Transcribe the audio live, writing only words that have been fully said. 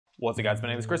What's up guys, my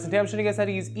name is Chris and today I'm showing you guys how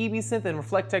to use EbSynth and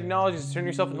Reflect technologies to turn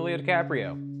yourself into Leo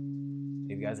DiCaprio.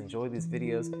 If you guys enjoy these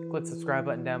videos, click the subscribe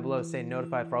button down below to stay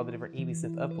notified for all the different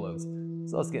EbSynth uploads.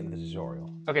 So let's get into the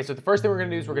tutorial. Okay, so the first thing we're gonna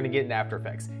do is we're gonna get into After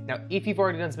Effects. Now, if you've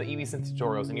already done some EbSynth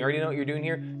tutorials and you already know what you're doing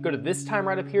here, go to this time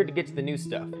right up here to get to the new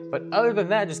stuff. But other than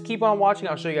that, just keep on watching,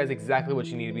 I'll show you guys exactly what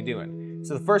you need to be doing.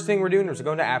 So the first thing we're doing is we're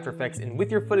going to After Effects, and with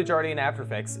your footage already in After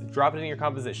Effects, drop it in your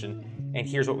composition. And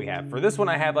here's what we have. For this one,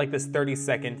 I have like this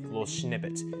 30-second little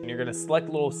snippet. And you're gonna select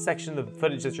a little section of the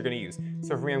footage that you're gonna use.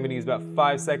 So for me, I'm gonna use about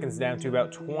 5 seconds down to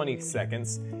about 20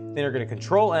 seconds. Then you're gonna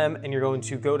Control M, and you're going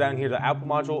to go down here to Output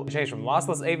Module, change from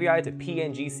Lossless AVI to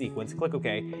PNG Sequence, click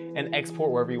OK, and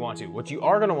export wherever you want to. What you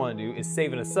are gonna wanna do is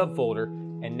save in a subfolder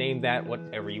and name that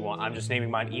whatever you want. I'm just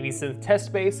naming mine EbSynth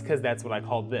Test Base, because that's what I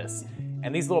called this.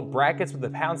 And these little brackets with the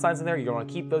pound signs in there, you're gonna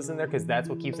keep those in there because that's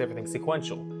what keeps everything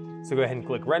sequential. So go ahead and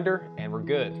click render and we're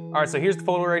good. All right, so here's the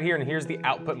folder right here and here's the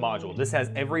output module. This has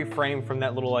every frame from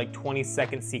that little like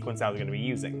 20-second sequence I was gonna be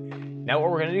using. Now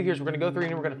what we're gonna do here is we're gonna go through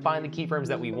and we're gonna find the keyframes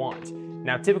that we want.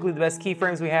 Now typically the best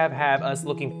keyframes we have us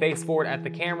looking face forward at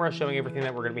the camera, showing everything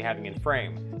that we're gonna be having in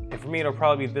frame. And for me, it'll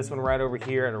probably be this one right over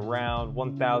here at around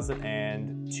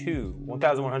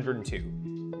 1102.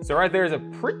 So right there is a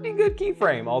pretty good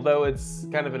keyframe, although it's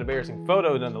kind of an embarrassing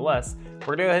photo nonetheless.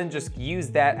 We're gonna go ahead and just use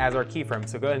that as our keyframe.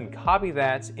 So go ahead and copy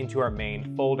that into our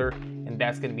main folder, and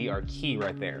that's gonna be our key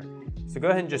right there. So go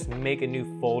ahead and just make a new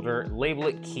folder, label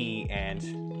it key, and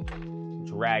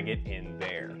drag it in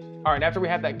there. All right, after we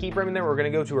have that keyframe in there, we're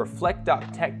gonna go to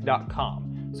reflect.tech.com.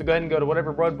 So go ahead and go to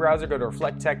whatever web browser, go to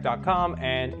reflecttech.com,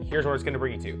 and here's where it's gonna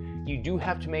bring you to. You do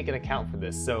have to make an account for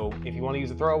this. So if you wanna use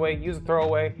a throwaway, use a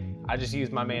throwaway. I just use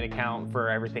my main account for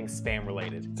everything spam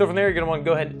related. So from there, you're gonna wanna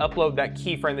go ahead and upload that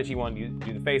keyframe that you want to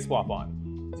do the face swap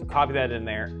on. So copy that in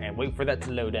there and wait for that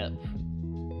to load up,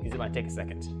 because it might take a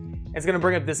second. It's gonna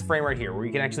bring up this frame right here where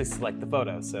you can actually select the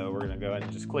photo. So we're gonna go ahead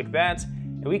and just click that.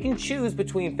 And we can choose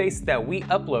between faces that we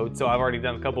upload. So I've already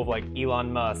done a couple of like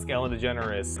Elon Musk, Ellen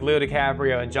DeGeneres, Leo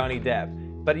DiCaprio, and Johnny Depp.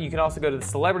 But you can also go to the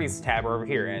Celebrities tab over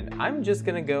here, and I'm just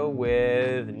gonna go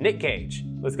with Nick Cage.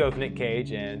 Let's go with Nick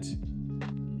Cage, and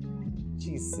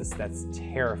Jesus, that's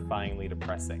terrifyingly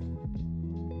depressing.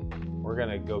 We're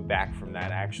gonna go back from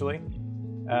that actually.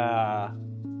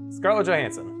 Scarlett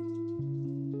Johansson.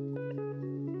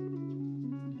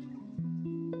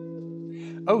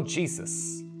 Oh,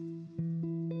 Jesus.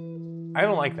 I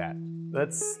don't like that.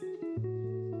 That's...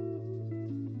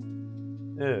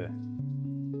 Ugh.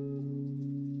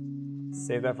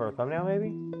 Save that for a thumbnail,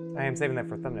 maybe? I am saving that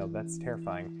for a thumbnail. That's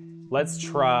terrifying. Let's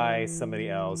try somebody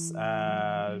else.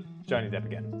 Johnny Depp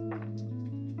again.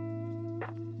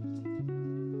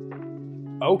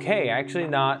 Okay, actually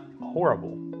not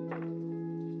horrible.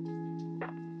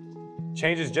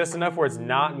 Changes just enough where it's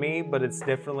not me, but it's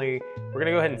definitely... We're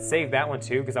gonna go ahead and save that one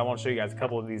too, because I want to show you guys a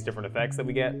couple of these different effects that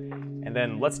we get. And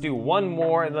then let's do one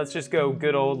more, and let's just go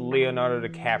good old Leonardo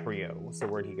DiCaprio. So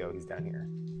where'd he go? He's down here.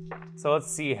 So let's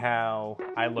see how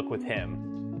I look with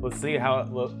him. Let's see how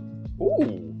it looks.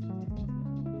 Ooh.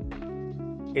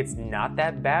 It's not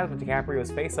that bad with DiCaprio's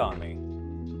face on me.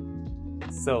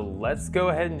 So let's go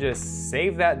ahead and just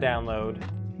save that download.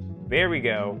 There we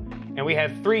go. And we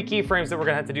have 3 keyframes that we're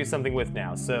gonna have to do something with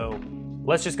now. So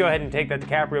let's just go ahead and take that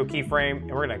DiCaprio keyframe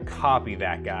and we're gonna copy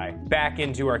that guy back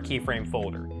into our keyframe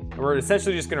folder. And we're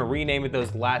essentially just gonna rename it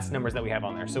those last numbers that we have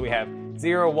on there. So we have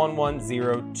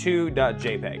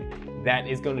 01102.jpg. That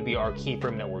is going to be our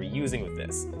keyframe that we're using with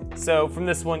this. So from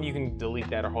this one, you can delete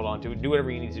that or hold on to it, do whatever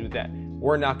you need to do with that.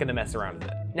 We're not gonna mess around with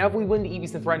it. Now, if we went to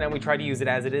EbSynth right now and we try to use it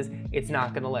as it is, it's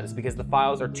not gonna let us because the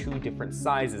files are 2 different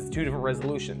sizes, 2 different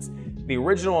resolutions. The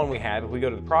original one we have, if we go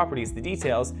to the properties, the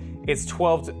details, it's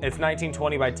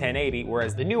 1920 by 1080,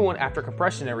 whereas the new one, after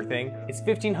compression and everything, is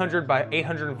 1500 by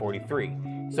 843.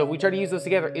 So if we try to use those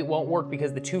together, it won't work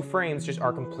because the 2 frames just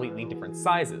are completely different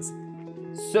sizes.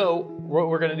 So what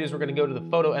we're gonna do is we're gonna go to the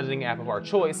photo editing app of our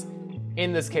choice.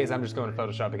 In this case, I'm just going to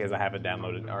Photoshop because I have it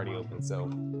downloaded and already open, so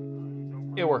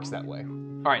it works that way.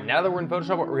 All right, now that we're in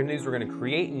Photoshop, what we're gonna do is we're gonna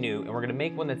create new, and we're gonna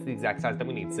make one that's the exact size that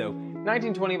we need. So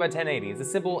 1920 by 1080 is a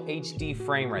simple HD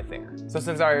frame right there. So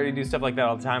since I already do stuff like that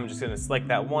all the time, I'm just gonna select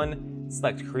that one,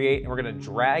 select create, and we're gonna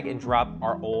drag and drop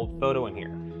our old photo in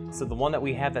here. So the one that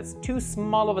we have that's too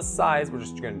small of a size, we're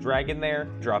just gonna drag in there,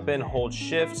 drop in, hold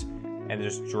shift, and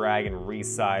just drag and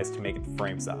resize to make it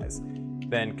frame size.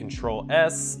 Then Control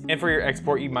S, and for your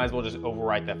export, you might as well just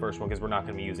overwrite that first one because we're not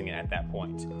gonna be using it at that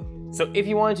point. So if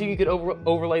you wanted to, you could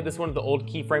overlay this one to the old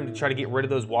keyframe to try to get rid of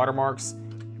those watermarks.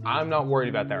 I'm not worried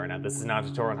about that right now. This is not a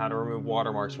tutorial on how to remove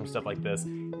watermarks from stuff like this.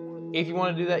 If you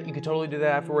want to do that, you could totally do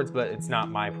that afterwards, but it's not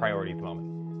my priority at the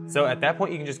moment. So at that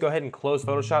point, you can just go ahead and close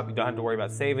Photoshop. You don't have to worry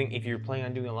about saving. If you're planning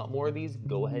on doing a lot more of these,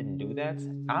 go ahead and do that.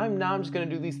 I'm just gonna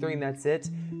do these 3 and that's it.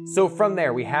 So from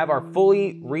there, we have our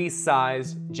fully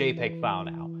resized JPEG file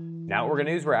now. Now what we're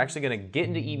gonna do is we're actually gonna get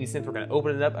into EbSynth. We're gonna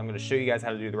open it up. I'm gonna show you guys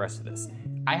how to do the rest of this.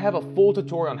 I have a full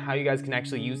tutorial on how you guys can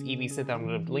actually use EbSynth. I'm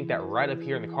gonna link that right up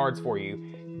here in the cards for you.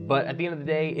 But at the end of the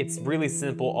day, it's really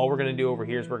simple. All we're gonna do over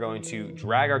here is we're going to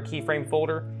drag our keyframe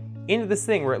folder into this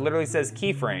thing where it literally says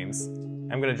keyframes.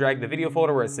 I'm gonna drag the video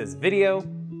folder where it says video,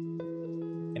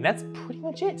 and that's pretty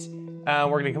much it.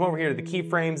 We're gonna come over here to the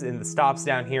keyframes and the stops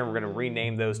down here, and we're gonna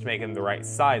rename those to make them the right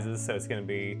sizes. So it's gonna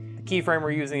be, the keyframe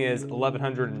we're using is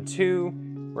 1102.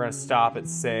 We're gonna stop at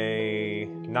say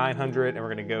 900, and we're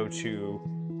gonna go to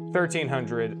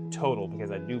 1300 total,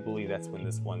 because I do believe that's when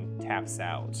this one taps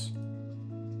out.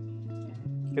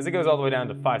 Because it goes all the way down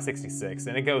to 566,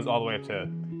 and it goes all the way up to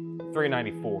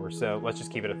 394, so let's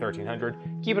just keep it at 1300.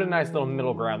 Keep it a nice little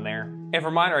middle ground there. And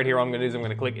for mine right here, what I'm gonna do is I'm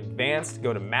gonna click Advanced,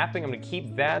 go to Mapping. I'm gonna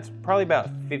keep that probably about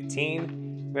 15.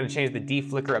 I'm gonna change the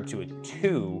deflicker up to a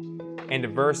 2, and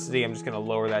diversity, I'm just gonna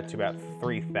lower that to about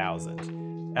 3000.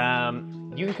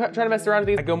 You can try to mess around with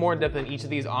these. I go more in depth in each of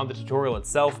these on the tutorial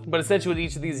itself, but essentially what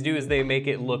each of these do is they make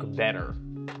it look better.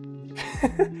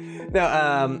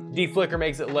 Now, deflicker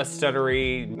makes it less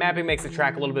stuttery, mapping makes the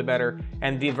track a little bit better,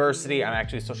 and diversity, I'm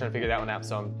actually still trying to figure that one out,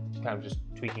 so I'm kind of just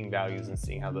tweaking values and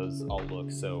seeing how those all look.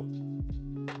 So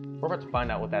we're about to find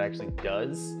out what that actually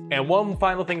does. And one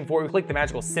final thing before we click the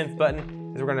magical synth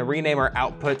button is we're gonna rename our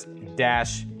output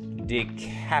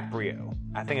DiCaprio.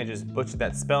 I think I just butchered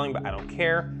that spelling, but I don't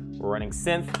care. We're running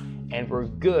synth, and we're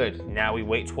good. Now we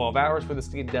wait 12 hours for this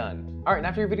to get done. All right, and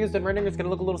after your video's done rendering, it's gonna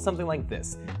look a little something like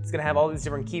this. It's gonna have all these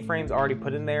different keyframes already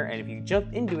put in there, and if you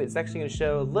jump into it, it's actually gonna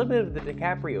show a little bit of the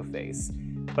DiCaprio face,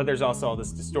 but there's also all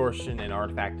this distortion and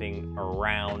artifacting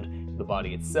around the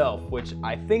body itself, which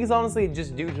I think is honestly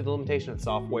just due to the limitation of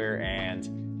software, and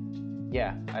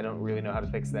yeah, I don't really know how to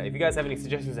fix that. If you guys have any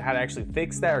suggestions of how to actually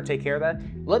fix that or take care of that,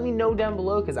 let me know down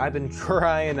below, because I've been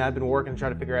trying, I've been working to try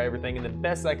to figure out everything, and the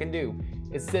best I can do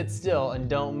is sit still and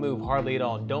don't move hardly at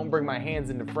all. Don't bring my hands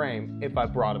into frame if I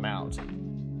brought them out.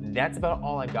 That's about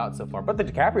all I got so far, but the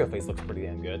DiCaprio face looks pretty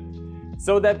damn good.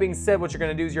 So with that being said, what you're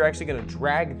gonna do is you're actually gonna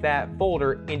drag that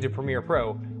folder into Premiere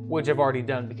Pro, which I've already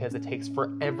done because it takes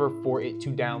forever for it to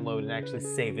download and actually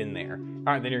save in there.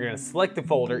 All right, then you're gonna select the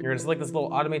folder, you're gonna select this little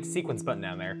automate sequence button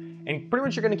down there, and pretty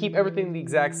much you're gonna keep everything the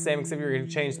exact same, except you're gonna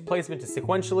change the placement to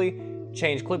sequentially,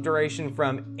 change clip duration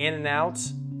from in and out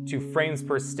to frames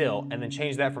per still, and then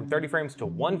change that from 30 frames to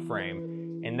 1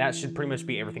 frame, and that should pretty much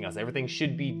be everything else. Everything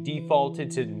should be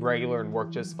defaulted to regular and work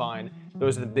just fine.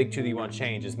 Those are the big 2 that you want to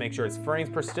change. Just make sure it's frames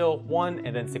per still, 1,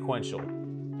 and then sequential.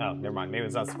 Oh, never mind, maybe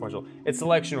it's not sequential. It's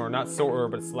selection order, not sort order,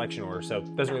 but it's selection order, so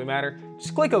it doesn't really matter.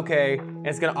 Just click OK, and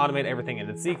it's gonna automate everything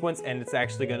into the sequence, and it's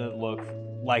actually gonna look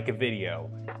like a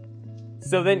video.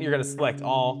 So then you're gonna select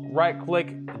all, right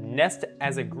click, nest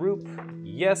as a group,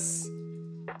 yes,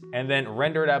 and then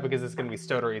render it out because it's gonna be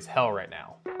stuttery as hell right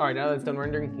now. All right, now that it's done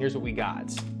rendering, here's what we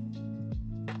got.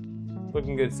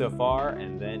 Looking good so far,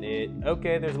 and then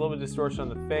okay, there's a little bit of distortion on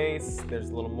the face,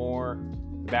 there's a little more,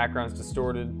 the background's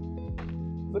distorted.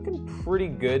 Looking pretty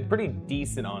good, pretty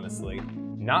decent, honestly.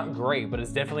 Not great, but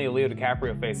it's definitely a Leo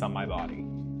DiCaprio face on my body.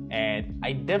 And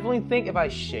I definitely think if I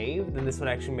shave, then this would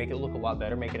actually make it look a lot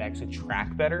better, make it actually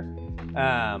track better.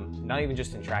 Not even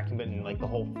just in tracking, but in like the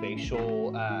whole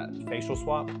facial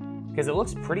swap. Because it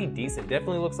looks pretty decent.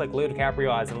 Definitely looks like Leo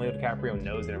DiCaprio eyes and Leo DiCaprio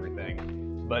nose and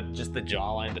everything. But just the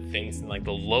jawline, the face, and like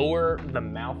the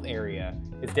mouth area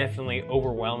is definitely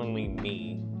overwhelmingly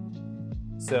me.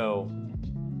 So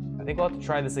I think we'll have to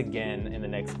try this again in the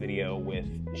next video with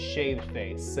shaved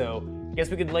face. So I guess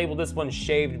we could label this one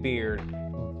shaved beard.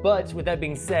 But with that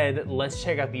being said, let's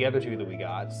check out the other 2 that we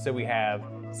got. So we have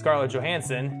Scarlett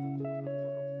Johansson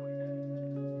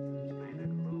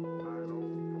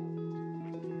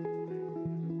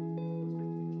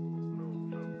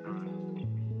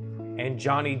and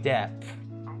Johnny Depp.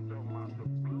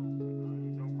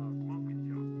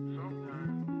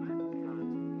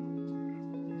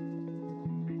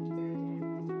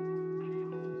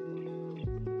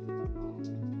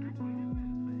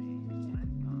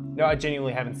 No, I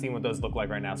genuinely haven't seen what those look like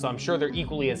right now, so I'm sure they're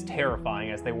equally as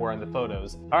terrifying as they were in the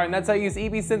photos. All right, and that's how you use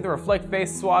EbSynth and Reflect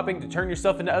face swapping to turn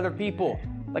yourself into other people,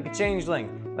 like a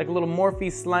changeling, like a little morphy,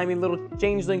 slimy little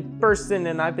changeling person,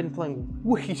 and I've been playing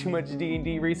way too much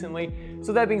D&D recently.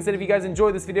 So that being said, if you guys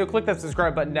enjoyed this video, click that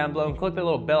subscribe button down below and click that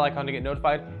little bell icon to get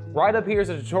notified. Right up here is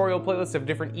a tutorial playlist of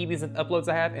different EbSynth uploads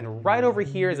I have, and right over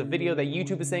here is a video that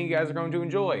YouTube is saying you guys are going to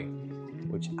enjoy.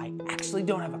 which I actually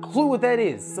don't have a clue what that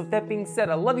is. So with that being said,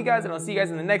 I love you guys, and I'll see you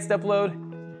guys in the next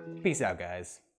upload. Peace out, guys.